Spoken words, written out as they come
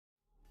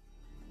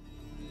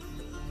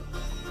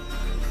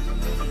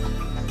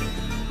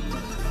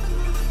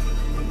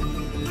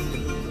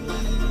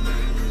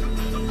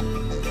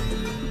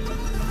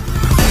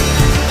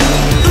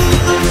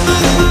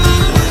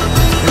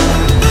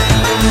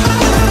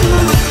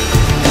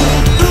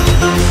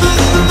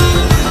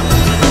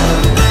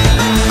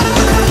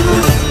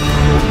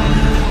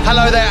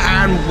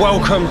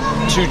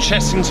welcome to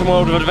Chessington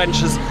World of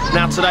Adventures.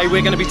 Now today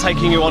we're going to be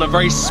taking you on a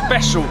very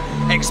special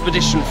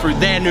expedition through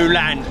their new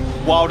land,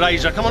 Wild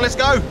Asia. Come on, let's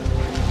go!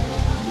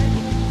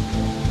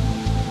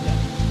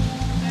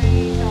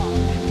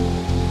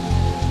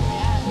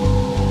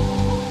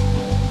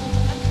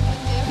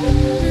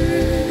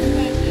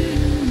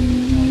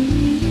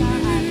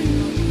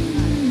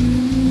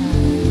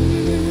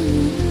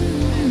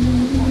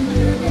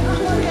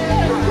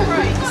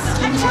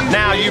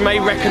 Now you may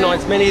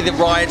recognise many of the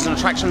rides and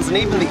attractions and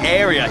even the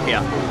area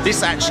here.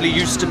 This actually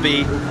used to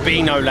be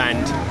Beano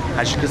Land.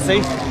 As you can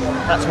see,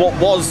 that's what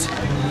was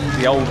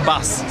the old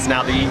bus. It's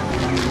now the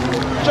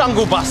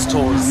Jungle Bus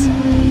Tours.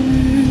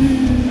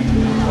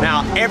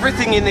 Now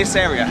everything in this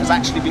area has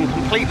actually been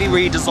completely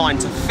redesigned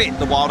to fit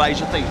the Wild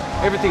Asia theme.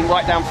 Everything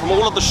right down from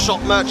all of the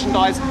shop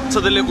merchandise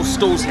to the little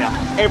stalls here.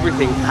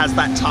 Everything has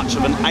that touch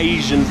of an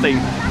Asian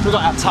theme. We've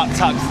got our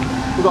tuk-tuks,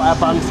 we've got our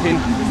bunskin.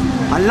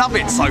 I love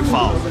it so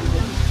far.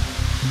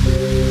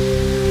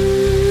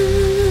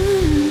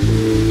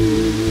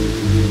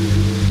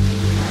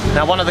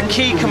 Now one of the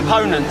key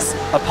components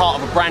are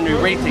part of a brand new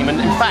retheme, and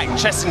in fact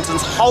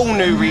Chessington's whole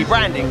new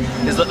rebranding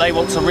is that they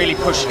want to really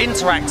push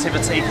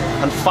interactivity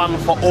and fun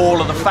for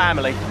all of the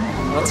family.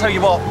 And I'll tell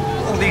you what,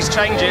 all these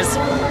changes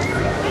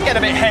get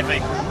a bit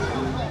heavy.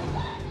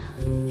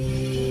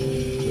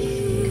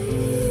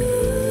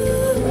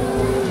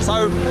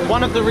 So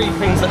one of the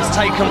rethemes that's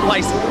taken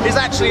place is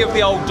actually of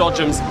the old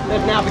dodgems.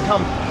 They've now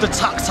become the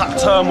tuk-tuk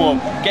turmoil.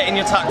 Get in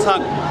your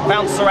tuk-tuk,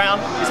 bounce around.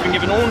 It's been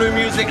given all new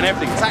music and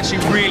everything. It's actually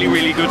really,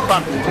 really good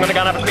fun. I'm going to go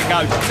and have a quick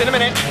go. See you in a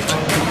minute.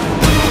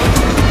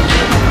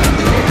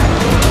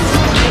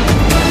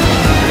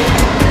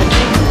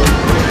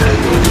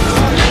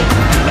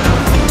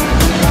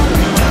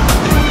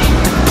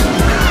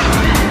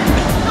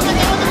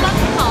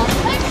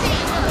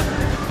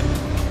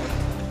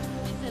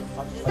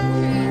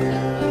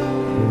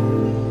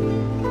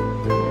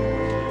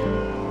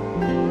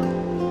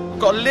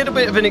 Got a little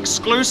bit of an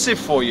exclusive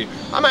for you.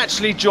 I'm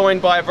actually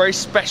joined by a very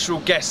special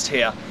guest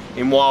here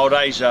in Wild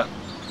Asia.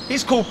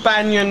 He's called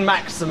Banyan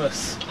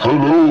Maximus.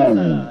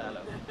 Hello.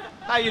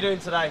 How are you doing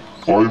today?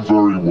 I'm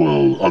very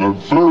well, and I'm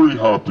very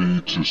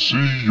happy to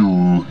see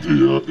you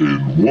here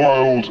in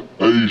Wild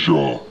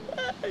Asia.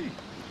 Hey.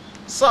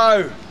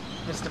 So,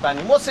 Mr.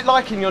 Banyan, what's it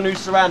like in your new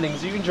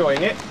surroundings? Are you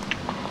enjoying it?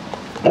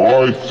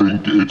 I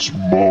think it's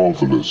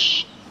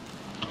marvellous.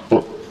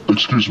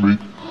 Excuse me,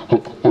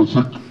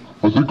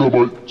 I think I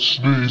might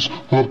sneeze.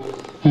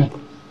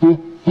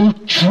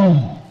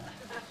 Achoo!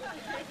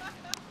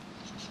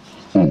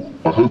 Oh,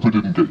 I hope it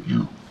didn't get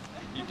you.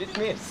 You did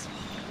miss.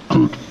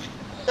 Good.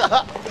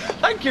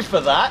 Thank you for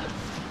that.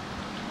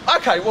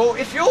 Okay, well,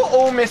 if you're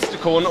all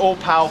mystical and all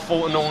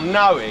powerful and all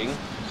knowing,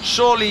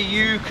 surely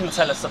you can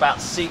tell us about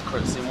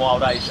secrets in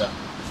Wild Asia.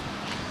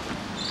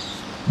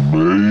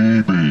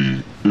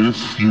 Maybe,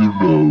 if you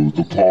know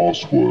the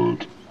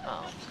password.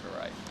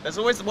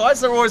 Why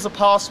is there always a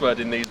password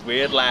in these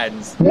weird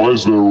lands? Why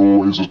is there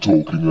always a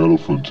talking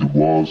elephant in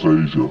Wild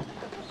Asia?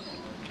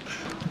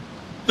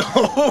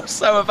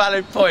 Also a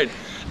valid point.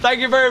 Thank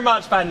you very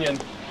much, Banyan.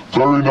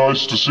 Very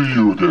nice to see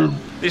you again.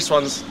 This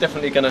one's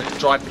definitely going to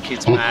drive the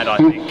kids mad, I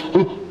think.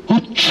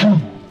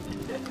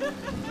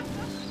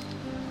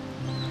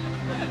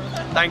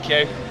 Thank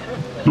you.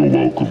 You're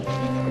welcome.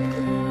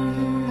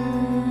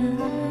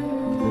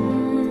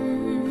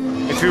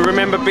 If you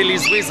remember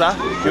Billy's Whizzer,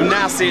 you'll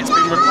now see it's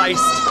been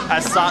replaced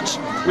as such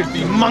with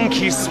the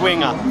Monkey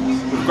Swinger,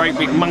 with great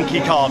big monkey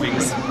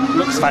carvings.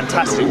 Looks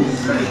fantastic.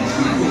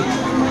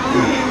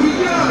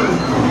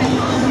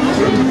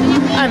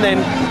 And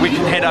then we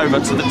can head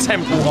over to the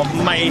Temple of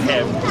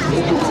Mayhem.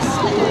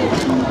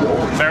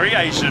 Very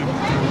Asian.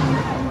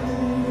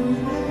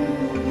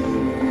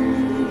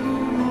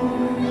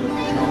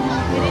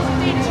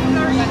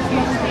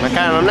 Okay,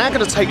 and I'm now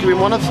going to take you in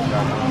one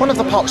of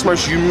the park's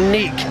most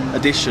unique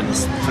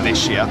additions for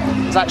this year.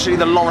 It's actually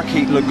the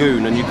Lorikeet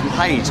Lagoon, and you can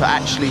pay to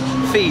actually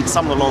feed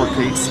some of the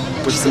lorikeets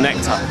with some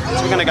nectar.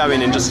 So we're going to go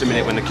in just a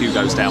minute when the queue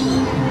goes down.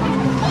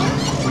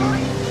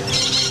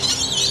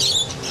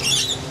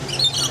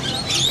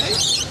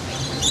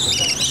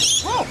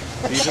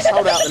 So you just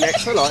hold out the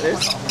nectar like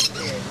this.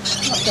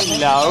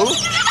 Hello.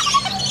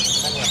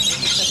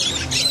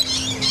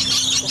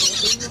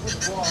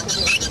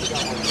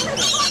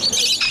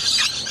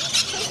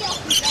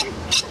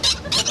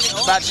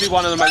 It's actually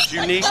one of the most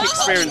unique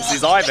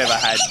experiences I've ever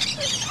had.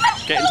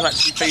 Getting to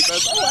actually feed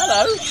birds. Oh,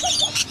 hello!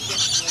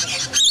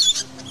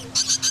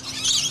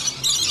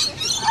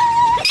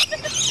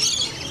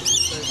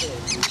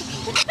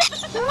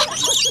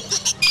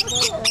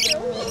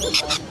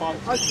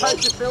 I tried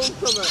to film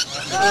from it.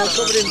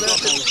 Covered in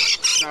dirt.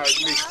 No, it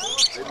missed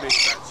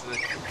actually.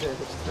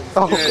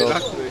 Oh, yeah, God.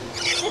 luckily.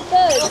 The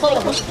birds,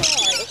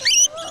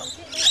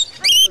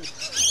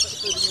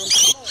 they can fly.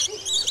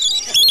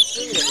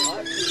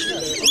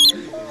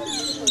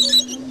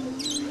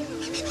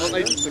 Aren't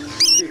they just the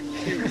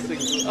cutest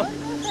things? Oh,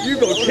 you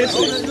got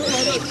kisses.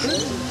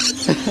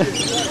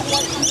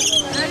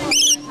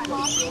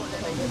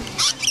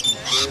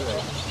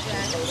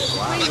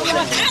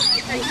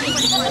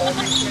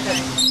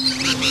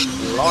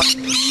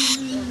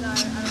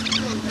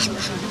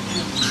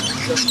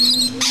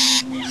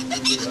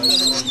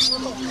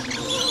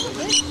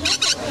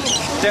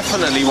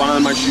 Definitely one of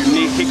the most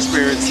unique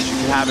experiences you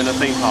can have in a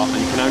theme park,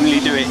 and you can only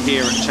do it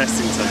here at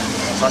Chessington.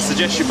 So I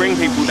suggest you bring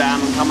people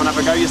down and come and have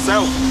a go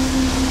yourself.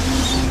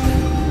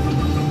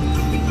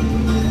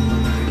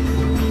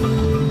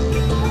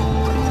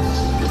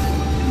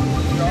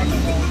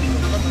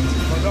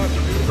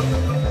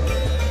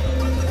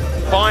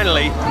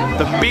 Finally,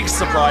 the big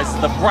surprise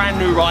is the brand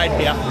new ride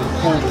here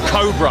called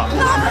Kobra.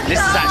 This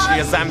is actually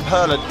a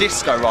Zamperla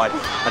disco ride.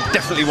 I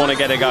definitely want to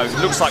get a go. It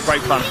looks like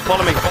great fun.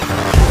 Follow me.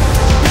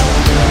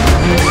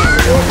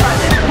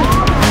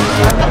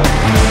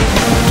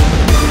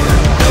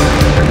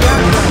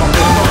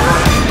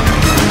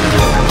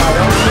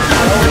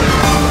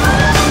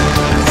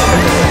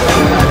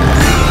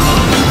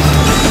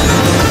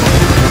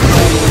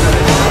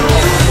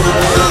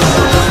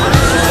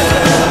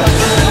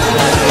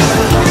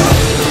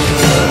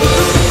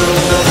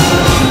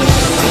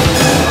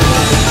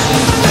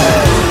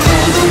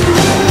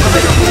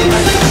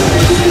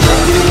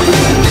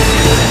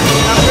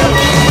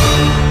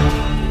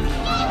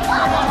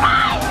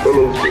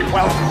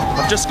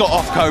 Just got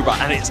off Kobra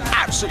and it's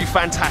absolutely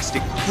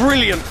fantastic.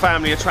 Brilliant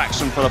family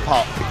attraction for the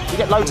park. You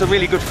get loads of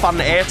really good fun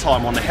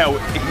airtime on the hill,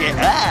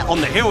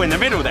 in the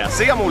middle there.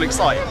 See, I'm all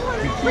excited.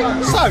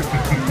 So,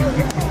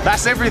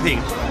 that's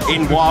everything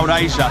in Wild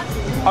Asia.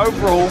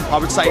 Overall, I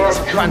would say it's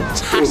a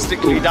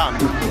fantastically done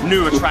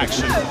new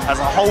attraction. As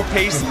a whole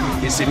piece,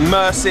 it's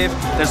immersive.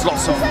 There's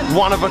lots of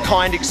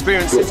one-of-a-kind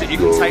experiences that you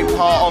can take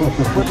part on.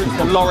 Whether it's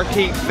the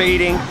Lorikeet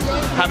feeding,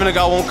 having a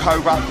go on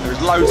Kobra,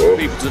 there's loads of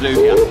people to do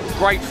here.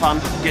 Great fun.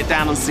 Get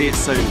down and see it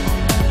soon.